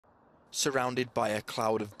Surrounded by a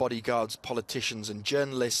cloud of bodyguards, politicians and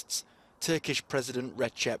journalists, Turkish President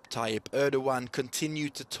Recep Tayyip Erdogan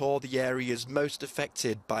continued to tour the areas most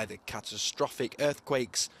affected by the catastrophic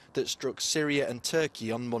earthquakes that struck Syria and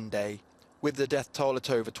Turkey on Monday. With the death toll at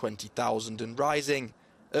over 20,000 and rising,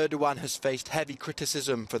 Erdogan has faced heavy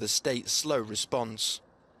criticism for the state's slow response.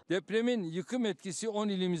 Depremin yıkım etkisi 10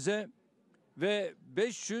 ilimize ve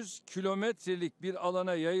 500 kilometrelik bir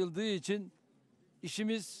alana yayıldığı için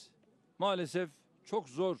işimiz maalesef çok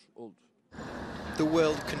zor oldu. The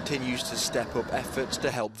world continues to step up efforts to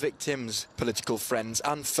help victims. Political friends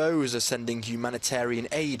and foes are sending humanitarian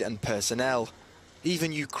aid and personnel.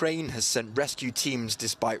 Even Ukraine has sent rescue teams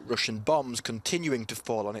despite Russian bombs continuing to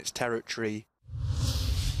fall on its territory.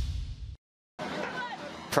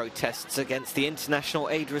 Protests against the international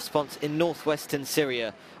aid response in northwestern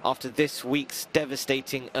Syria after this week's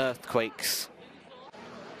devastating earthquakes.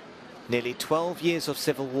 Nearly 12 years of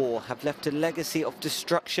civil war have left a legacy of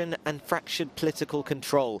destruction and fractured political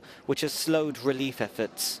control, which has slowed relief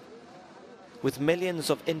efforts. With millions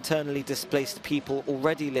of internally displaced people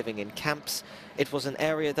already living in camps, it was an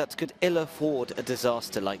area that could ill afford a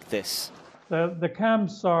disaster like this. The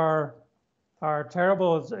camps are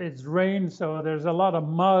terrible. It's rained, so there's a lot of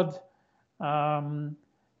mud.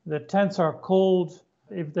 The tents are cold.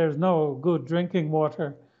 If there's no good drinking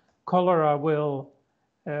water, cholera will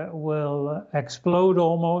explode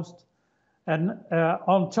almost. And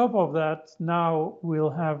on top of that, now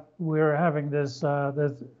we're having this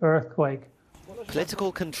earthquake.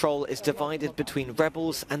 Political control is divided between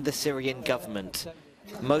rebels and the Syrian government.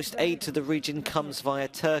 Most aid to the region comes via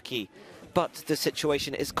Turkey, but the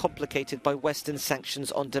situation is complicated by Western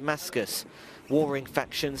sanctions on Damascus, warring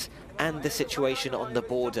factions and the situation on the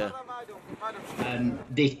border.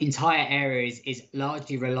 The entire area is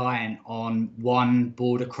largely reliant on one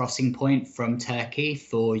border crossing point from Turkey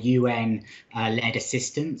for UN-led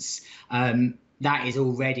assistance. That is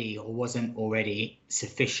already, or wasn't already,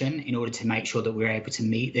 sufficient in order to make sure that we're able to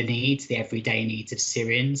meet the needs, the everyday needs of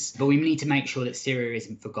Syrians. But we need to make sure that Syria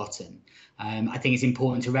isn't forgotten. I think it's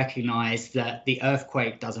important to recognise that the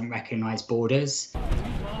earthquake doesn't recognise borders.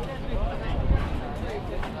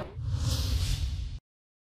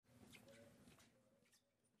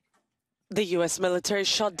 The U.S. military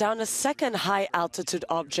shot down a second high-altitude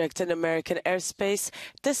object in American airspace,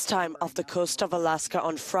 this time off the coast of Alaska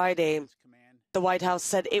on Friday. The White House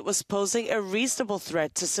said it was posing a reasonable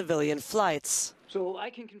threat to civilian flights. So I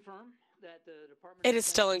can confirm that the Department... It is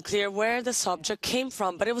still unclear where this object came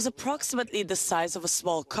from, but it was approximately the size of a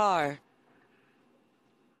small car.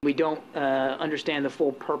 We don't understand the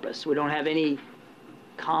full purpose. We don't have any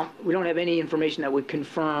information that would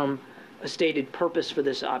confirm a stated purpose for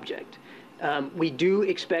this object. We do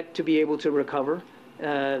expect to be able to recover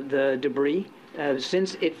the debris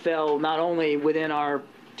since it fell not only within our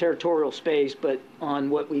territorial space, but on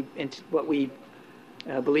what we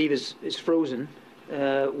believe is frozen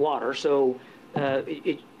water. So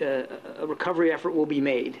a recovery effort will be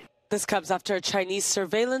made. This comes after a Chinese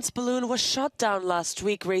surveillance balloon was shot down last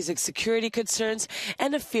week, raising security concerns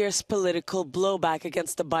and a fierce political blowback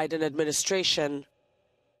against the Biden administration.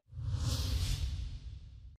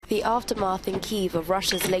 The aftermath in Kyiv of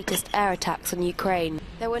Russia's latest air attacks on Ukraine.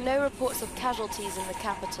 There were no reports of casualties in the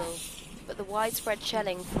capital, but the widespread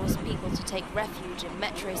shelling forced people to take refuge in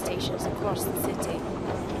metro stations across the city.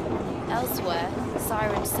 Elsewhere,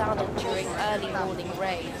 sirens sounded during early morning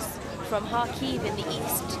raids. From Kharkiv in the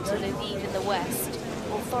east to Lviv in the west,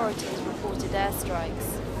 authorities reported airstrikes.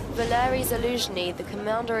 Valery Zaluzhny, the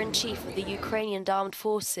commander-in-chief of the Ukrainian armed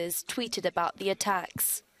forces, tweeted about the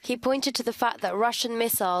attacks. He pointed to the fact that Russian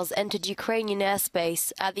missiles entered Ukrainian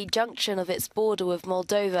airspace at the junction of its border with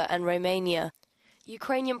Moldova and Romania.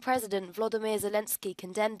 Ukrainian President Volodymyr Zelensky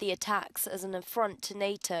condemned the attacks as an affront to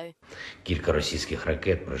NATO. Кілька російських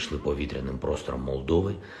ракет пройшли повітряним простором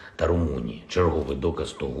Молдови та Румунії. Черговий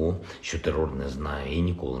доказ того, що терор не знає і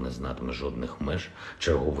ніколи не знатиме жодних меж.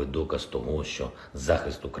 Черговий доказ того, що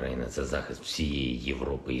захист України – це захист всієї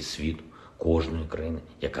Європи і світу, кожної країни,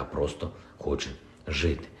 яка просто хоче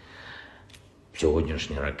жити.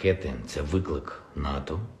 Сьогоднішні ракети – це виклик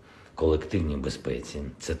НАТО, колективній безпеці,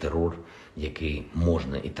 це терор, який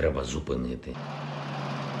можна і треба зупинити.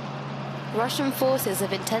 Russian forces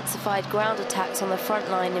have intensified ground attacks on the front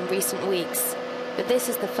line in recent weeks, but this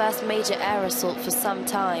is the first major air assault for some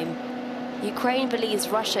time. Ukraine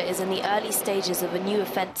believes Russia is in the early stages of a new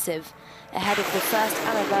offensive, ahead of the first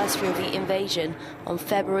anniversary of the invasion on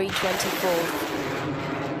February 24th.